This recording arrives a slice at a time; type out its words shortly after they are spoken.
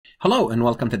Hello and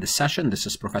welcome to this session. This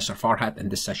is Professor Farhat, and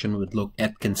this session would look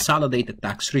at consolidated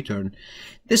tax return.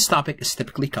 This topic is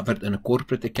typically covered in a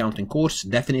corporate accounting course,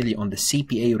 definitely on the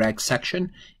CPA REG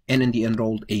section and in the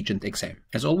enrolled agent exam.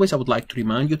 As always, I would like to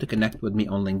remind you to connect with me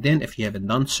on LinkedIn if you haven't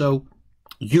done so.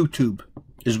 YouTube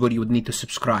is where you would need to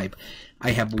subscribe.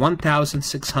 I have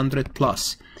 1,600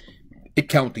 plus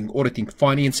accounting, auditing,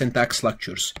 finance, and tax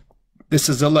lectures. This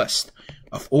is a list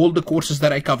of all the courses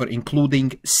that I cover, including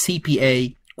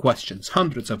CPA questions,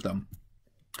 hundreds of them.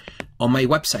 On my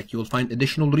website, you will find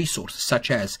additional resources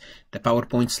such as the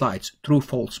PowerPoint slides, true,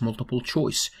 false, multiple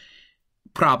choice,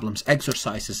 problems,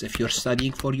 exercises if you're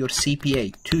studying for your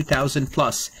CPA, 2,000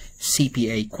 plus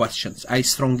CPA questions. I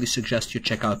strongly suggest you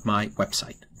check out my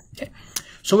website. Okay.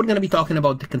 So we're going to be talking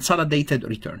about the consolidated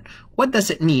return. What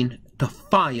does it mean to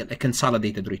file a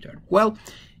consolidated return? Well,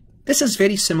 this is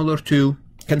very similar to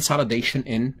consolidation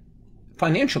in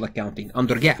financial accounting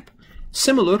under GAAP.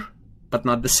 Similar, but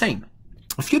not the same.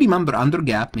 If you remember under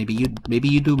GAAP, maybe you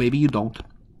do, maybe you don't.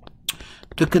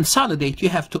 To consolidate, you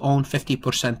have to own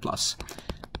 50% plus.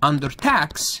 Under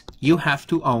tax, you have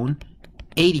to own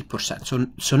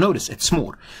 80%. So notice it's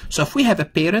more. So if we have a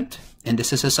parent, and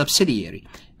this is a subsidiary,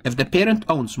 if the parent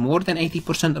owns more than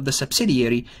 80% of the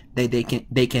subsidiary,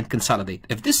 they can consolidate.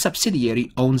 If this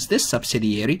subsidiary owns this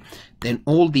subsidiary, then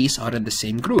all these are in the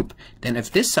same group. Then if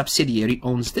this subsidiary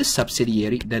owns this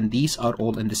subsidiary, then these are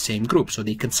all in the same group, so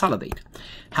they consolidate.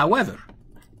 However,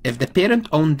 if the parent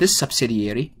owns this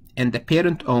subsidiary and the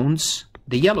parent owns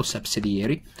the yellow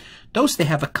subsidiary, they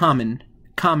have a common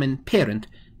parent,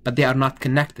 but they are not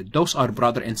connected. Those are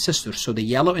brother and sister. So the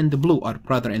yellow and the blue are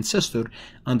brother and sister.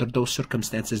 Under those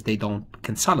circumstances, they don't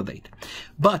consolidate.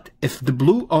 But if the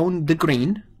blue own the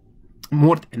green,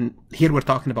 here we're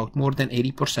talking about more than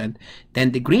 80%,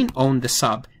 then the green own the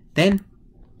sub, then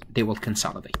they will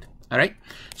consolidate. All right.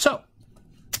 So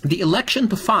the election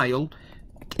to file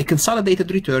a consolidated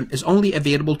return is only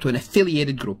available to an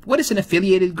affiliated group. What is an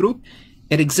affiliated group?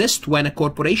 It exists when a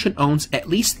corporation owns at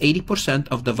least 80%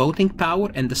 of the voting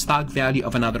power and the stock value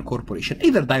of another corporation,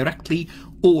 either directly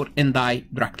or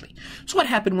indirectly. So what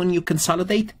happens when you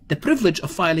consolidate? The privilege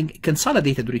of filing a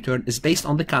consolidated return is based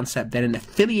on the concept that an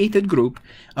affiliated group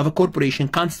of a corporation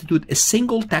constitute a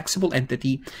single taxable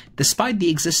entity despite the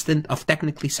existence of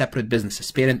technically separate businesses.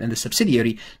 Parent and the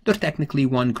subsidiary, they're technically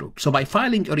one group. So by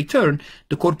filing a return,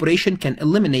 the corporation can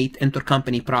eliminate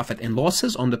intercompany profit and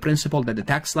losses on the principle that the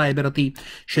tax liability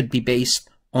should be based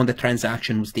on the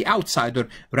transaction with the outsider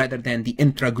rather than the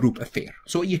intra-group affair.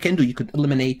 So what you can do, you could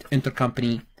eliminate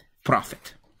intercompany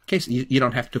profit. Okay, so you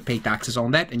don't have to pay taxes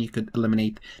on that, and you could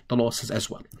eliminate the losses as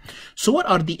well. So what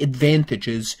are the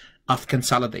advantages of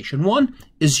consolidation? One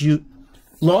is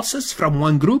losses from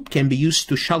one group can be used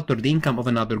to shelter the income of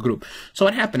another group. So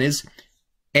what happens is,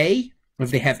 A, if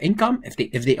they have income, if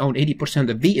they own 80%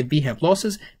 of B, if B have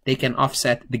losses, they can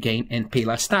offset the gain and pay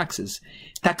less taxes.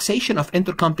 Taxation of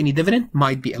intercompany dividend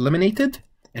might be eliminated,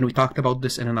 and we talked about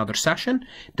this in another session.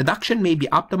 Deduction may be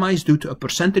optimized due to a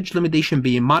percentage limitation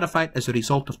being modified as a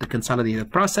result of the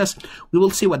consolidated process. We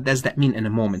will see what does that mean in a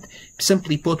moment.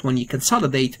 Simply put, when you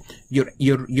consolidate, your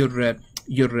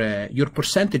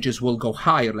percentages will go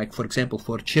higher, like for example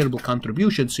for charitable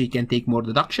contributions, so you can take more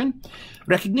deduction.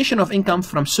 Recognition of income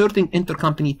from certain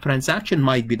intercompany transaction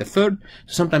might be deferred.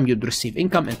 So sometimes you'd receive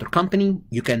income intercompany,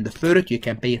 you can defer it, you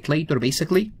can pay it later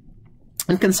basically.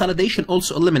 And consolidation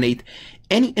also eliminate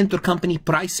any intercompany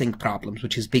pricing problems,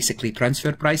 which is basically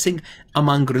transfer pricing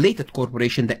among related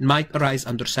corporations that might arise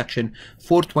under section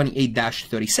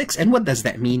 428-36. And what does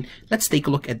that mean? Let's take a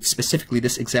look at specifically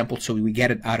this example so we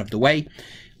get it out of the way.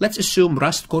 Let's assume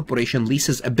Rust Corporation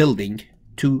leases a building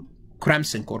to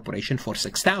Cramson Corporation for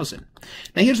 $6,000.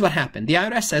 Now here's what happened. The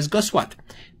IRS says, guess what?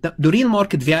 The real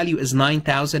market value is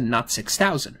 $9,000, not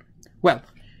 $6,000. Well,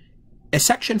 a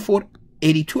section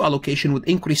 482 allocation would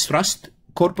increase Rust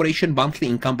Corporation monthly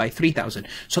income by $3,000.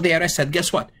 So the IRS said,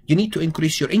 guess what? You need to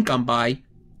increase your income by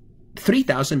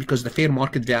 $3,000 because the fair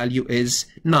market value is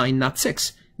 9, not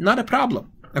 6. Not a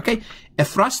problem. Okay?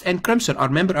 If Rust and Crimson are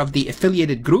member of the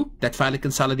affiliated group that file a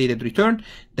consolidated return,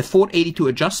 the 482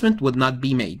 adjustment would not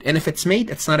be made. And if it's made,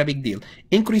 it's not a big deal.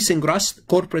 Increasing Rust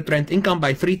corporate rent income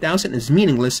by $3,000 is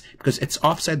meaningless because it's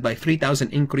offset by $3,000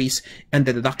 increase and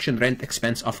the deduction rent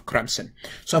expense of Crimson.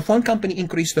 So if one company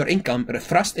increased their income, or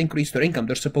if Rust increased their income,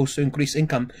 they're supposed to increase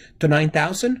income to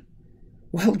 $9,000.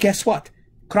 Well, guess what?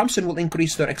 Crimson will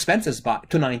increase their expenses to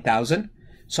 $9,000.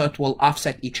 So it will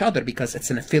offset each other because it's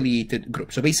an affiliated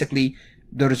group. So basically,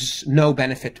 there's no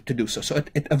benefit to do so. So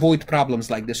it avoids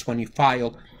problems like this when you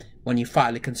file when you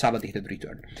file a consolidated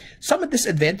return. Some of the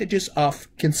disadvantages of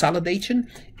consolidation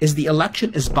is the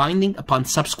election is binding upon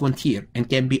subsequent year and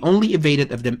can be only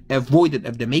avoided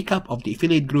if the makeup of the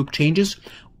affiliate group changes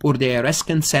or the IRS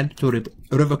consent to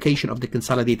revocation of the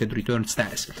consolidated return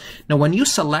status. Now, when you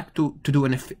select to do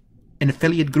an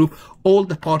affiliate group, all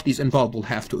the parties involved will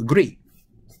have to agree.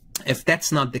 If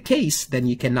that's not the case, then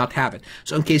you cannot have it.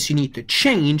 So in case you need to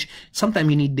change, sometimes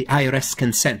you need the IRS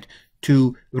consent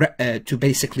to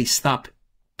basically stop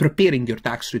preparing your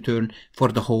tax return for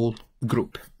the whole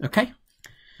group. Okay?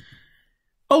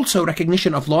 Also,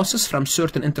 recognition of losses from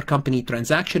certain intercompany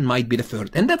transaction might be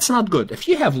deferred, and that's not good. If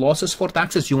you have losses for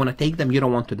taxes, you want to take them, you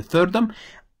don't want to defer them.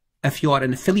 If you are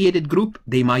an affiliated group,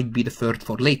 they might be deferred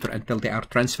for later until they are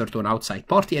transferred to an outside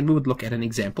party, and we would look at an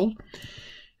example.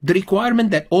 The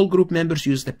requirement that all group members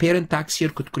use the parent tax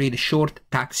year could create a short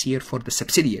tax year for the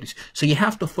subsidiaries. So you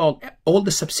have to follow, all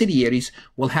the subsidiaries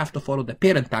will have to follow the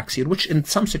parent tax year, which in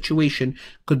some situation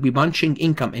could be bunching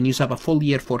income and use up a full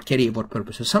year for carryover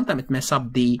purposes. Sometimes it mess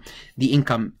up the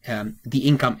income and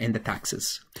the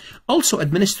taxes. Also,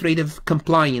 administrative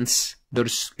compliance,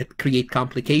 it create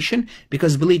complication,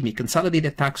 because believe me,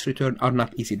 consolidated tax returns are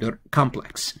not easy. They're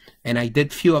complex. And I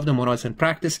did few of them when I was in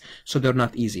practice, so they're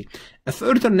not easy. A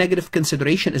further negative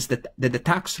consideration is that the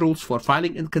tax rules for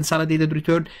filing a consolidated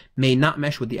return may not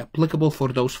mesh with the applicable for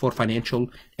those for financial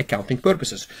accounting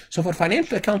purposes. So for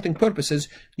financial accounting purposes,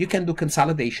 you can do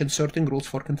consolidation. Certain rules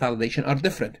for consolidation are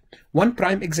different. One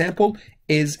prime example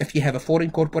is if you have a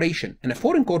foreign corporation. In a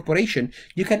foreign corporation,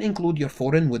 you can include your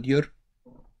foreign with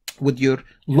your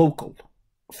local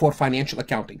for financial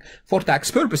accounting. For tax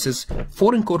purposes,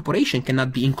 foreign corporation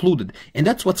cannot be included. And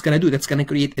that's what's going to do. That's going to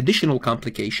create additional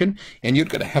complication. And you're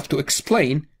going to have to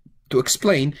explain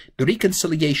the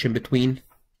reconciliation between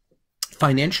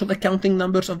financial accounting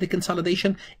numbers of the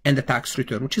consolidation and the tax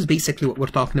return, which is basically what we're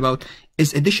talking about,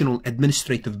 is additional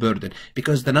administrative burden,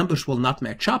 because the numbers will not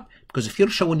match up. Because if you're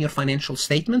showing your financial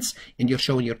statements and you're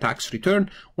showing your tax return,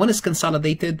 one is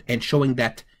consolidated and showing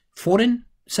that foreign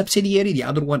subsidiary, the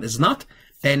other one is not,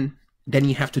 then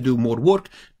you have to do more work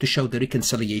to show the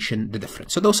reconciliation, the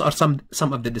difference. So those are some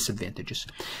of the disadvantages.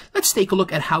 Let's take a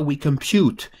look at how we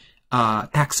compute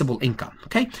taxable income.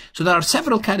 Okay, so there are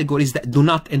several categories that do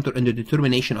not enter into the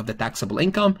determination of the taxable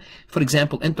income. For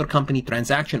example, intercompany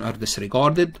transactions are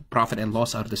disregarded, profit and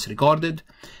loss are disregarded,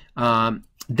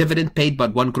 dividend paid by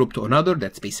one group to another,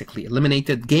 that's basically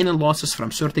eliminated. Gain and losses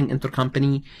from certain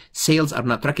intercompany sales are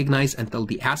not recognized until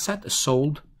the asset is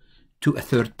sold to a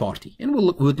third party. And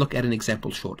we'll look at an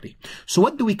example shortly. So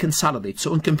what do we consolidate?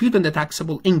 So in computing the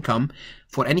taxable income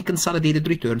for any consolidated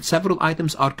return, several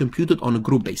items are computed on a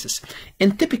group basis.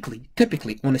 And typically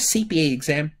on a CPA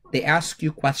exam, they ask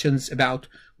you questions about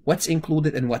what's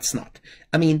included and what's not.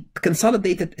 I mean,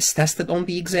 consolidated is tested on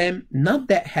the exam, not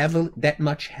that heavily,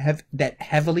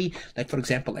 like for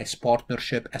example, as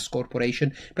partnership, as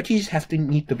corporation, but you just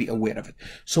need to be aware of it.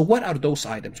 So what are those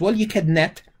items? Well, you can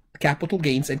net capital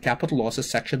gains and capital losses,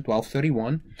 section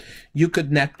 1231. You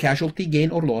could net casualty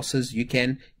gain or losses. You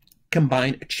can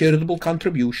combine charitable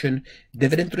contribution,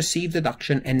 dividend received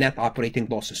deduction, and net operating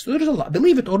losses. So there's a lot,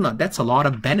 believe it or not, that's a lot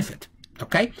of benefit,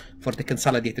 okay, for the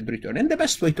consolidated return. And the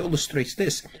best way to illustrate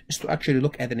this is to actually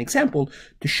look at an example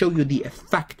to show you the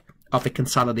effect of a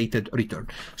consolidated return.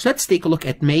 So let's take a look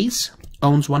at Mays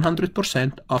owns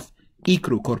 100% of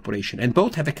eCrew Corporation, and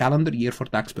both have a calendar year for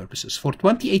tax purposes. For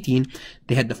 2018,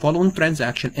 they had the following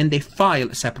transaction, and they file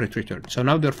a separate return. So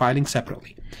now they're filing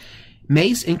separately.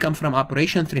 Mays income from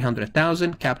operation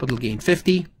 $300,000, capital gain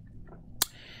 $50,000.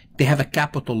 They have a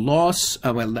capital loss.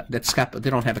 They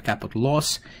don't have a capital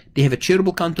loss. They have a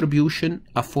charitable contribution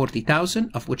of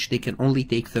 $40,000, of which they can only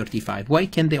take $35,000. Why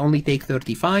can they only take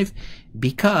 $35,000?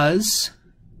 Because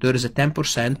there is a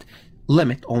 10%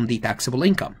 limit on the taxable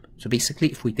income. So basically,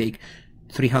 if we take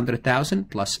 300,000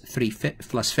 plus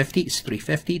 50 is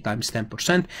 350 times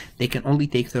 10%, they can only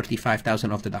take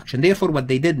 35,000 of deduction. Therefore, what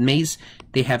they did, Mays,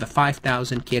 they have a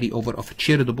 5,000 carryover of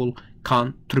charitable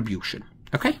contribution.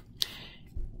 Okay,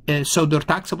 so their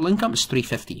taxable income is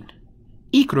 315.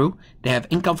 eCrew, they have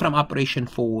income from operation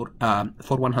for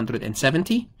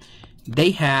 170.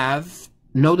 They have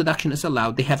no deduction is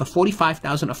allowed. They have a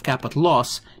 45,000 of capital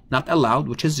loss not allowed,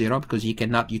 which is zero, because you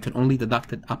can only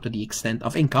deduct it up to the extent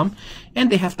of income.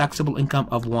 And they have taxable income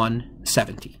of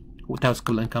 170.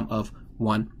 Taxable income of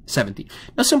 170.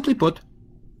 Now, simply put,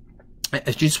 I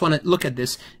just want to look at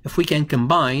this. If we can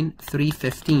combine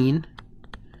 315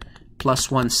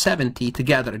 plus 170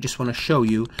 together, I just want to show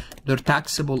you their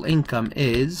taxable income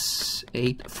is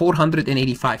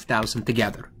 485,000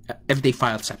 together.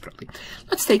 filed separately.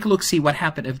 Let's take a look, see what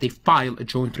happened if they file a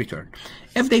joint return.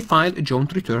 If they file a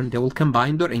joint return, they will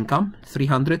combine their income,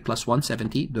 300 plus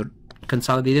 170. Their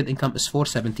consolidated income is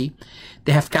 470.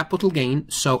 They have capital gain,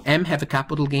 so M have a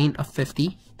capital gain of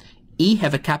 50. E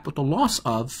have a capital loss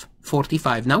of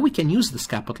 45. Now we can use this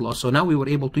capital loss. So now we were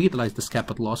able to utilize this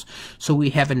capital loss. So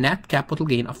we have a net capital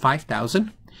gain of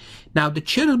 5,000. Now the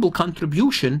charitable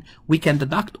contribution, we can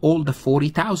deduct all the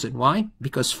 40,000. Why?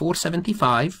 Because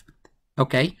 475,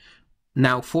 okay,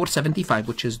 now 475,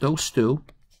 which is those two,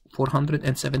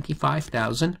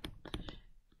 475,000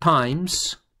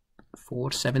 times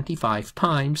 475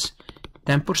 times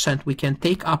 10%, we can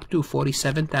take up to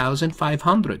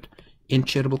 47,500 in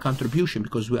charitable contribution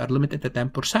because we are limited to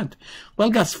 10%. Well,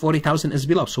 guys, 40,000 is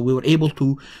below, so we were able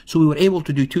to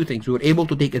do two things. We were able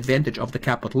to take advantage of the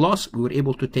capital loss. We were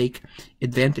able to take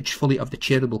advantage fully of the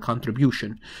charitable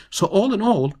contribution. So all in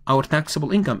all, our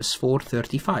taxable income is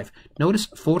 435. Notice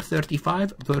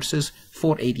 435 versus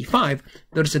 485.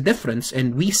 There's a difference,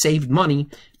 and we saved money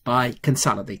by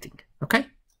consolidating. Okay.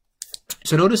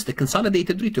 So notice the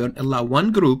consolidated return allow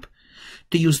one group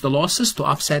to use the losses to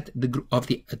offset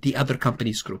the other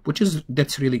company's group,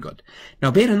 that's really good. Now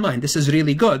bear in mind, this is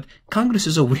really good. Congress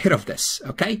is aware of this,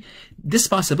 okay? This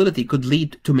possibility could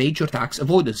lead to major tax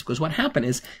avoidance, because what happened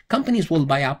is companies will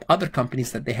buy up other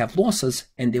companies that they have losses,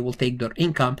 and they will take their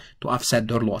income to offset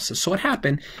their losses. So what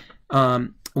happened?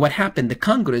 The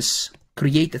Congress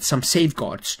created some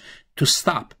safeguards to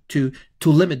stop, to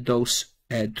limit those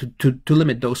to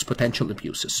limit those potential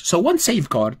abuses. So one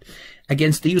safeguard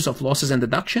against the use of losses and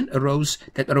deduction arose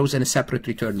in a separate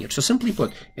return year. So simply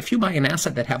put, if you buy an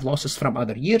asset that have losses from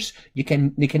other years, you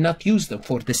cannot use them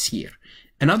for this year.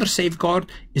 Another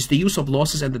safeguard is the use of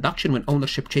losses and deduction when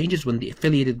ownership changes, when the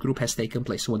affiliated group has taken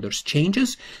place. So when there's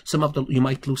changes, you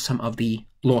might lose some of the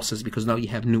losses because now you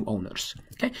have new owners.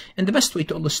 Okay, and the best way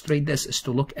to illustrate this is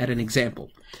to look at an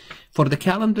example. For the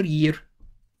calendar year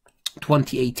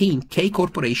 2018, K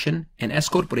Corporation and S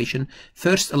Corporation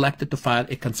first elected to file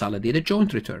a consolidated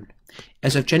joint return.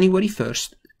 As of January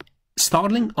 1st,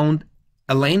 Starling owned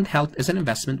a land held as an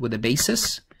investment with a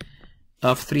basis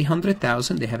of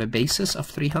 300,000. They have a basis of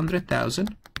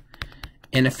 300,000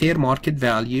 and a fair market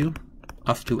value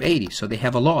of 280. So they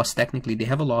have a loss. Technically, they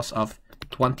have a loss of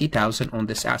 20,000 on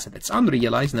this asset. It's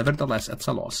unrealized. Nevertheless, it's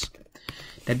a loss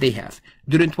that they have.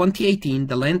 During 2018,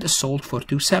 the land is sold for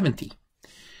 270.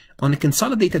 On a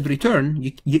consolidated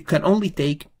return, you can only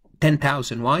take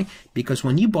 10,000. Why? Because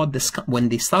when you bought this, when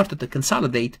they started to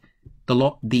consolidate,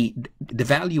 the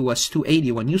value was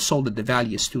 280. When you sold it, the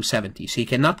value is 270. So you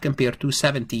cannot compare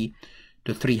 270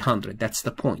 to 300. That's the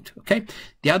point. Okay.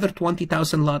 The other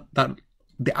 20,000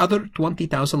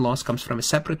 loss comes from a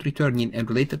separate return and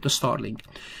related to Starling.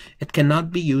 It cannot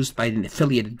be used by an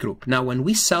affiliated group. Now, when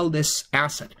we sell this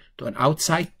asset to an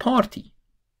outside party,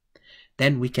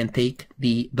 then we can take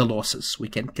the losses. We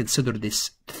can consider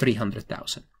this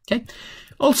 300,000. Okay.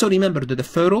 Also remember, the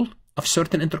deferral of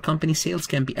certain intercompany sales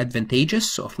can be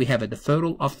advantageous. So if we have a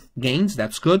deferral of gains,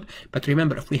 that's good. But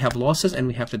remember, if we have losses and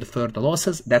we have to defer the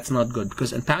losses, that's not good,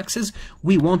 because in taxes,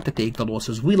 we want to take the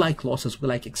losses. We like losses. We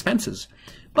like expenses.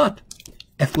 But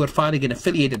if we're filing an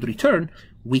affiliated return,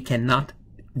 we cannot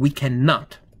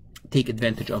take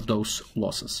advantage of those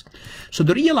losses. So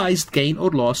the realized gain or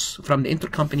loss from the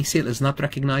intercompany sale is not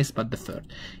recognized but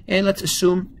deferred. And let's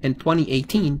assume in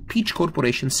 2018, Peach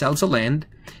Corporation sells a land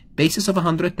basis of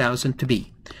 100,000 to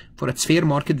B for its fair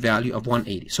market value of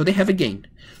 180. So they have a gain.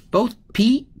 Both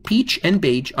Peach and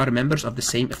Beige are members of the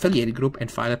same affiliated group and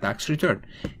file a tax return.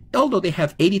 Although they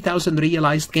have 80,000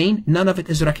 realized gain, none of it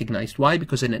is recognized. Why?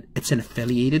 Because it's an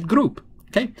affiliated group.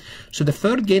 Okay, so the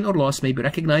third gain or loss may be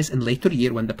recognized in later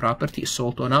year when the property is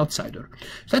sold to an outsider.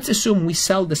 So let's assume we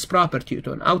sell this property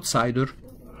to an outsider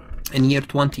in year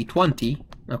 2020.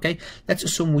 Okay, let's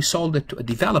assume we sold it to a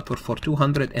developer for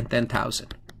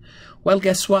 210,000. Well,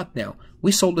 guess what now?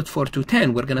 We sold it for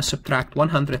 210. We're going to subtract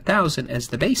 100,000 as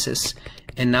the basis,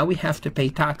 and now we have to pay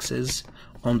taxes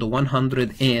on the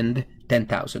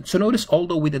 110,000. So notice,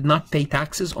 although we did not pay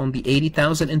taxes on the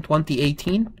 80,000 in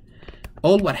 2018,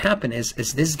 all what happened is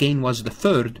this gain was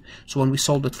deferred. So when we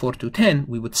sold it for 210,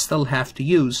 we would still have to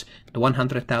use the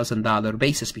 $100,000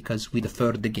 basis because we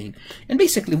deferred the gain. And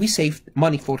basically, we saved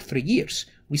money for 3 years.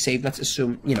 We saved, let's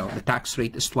assume, the tax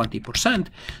rate is 20%.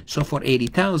 So for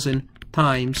 80,000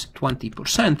 times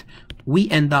 20%, we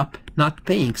end up not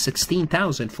paying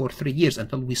 16,000 for 3 years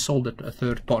until we sold it to a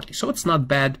third party. So it's not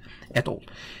bad at all.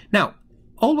 Now,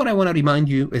 all what I want to remind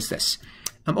you is this.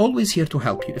 I'm always here to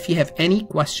help you. If you have any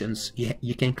questions,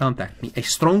 you can contact me. I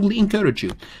strongly encourage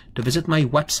you to visit my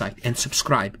website and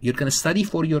subscribe. You're going to study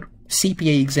for your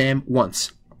CPA exam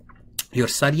once. You're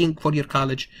studying for your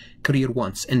college career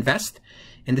once. Invest,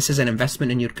 and this is an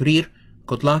investment in your career.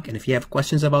 Good luck, and if you have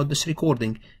questions about this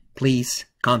recording, please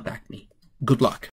contact me. Good luck.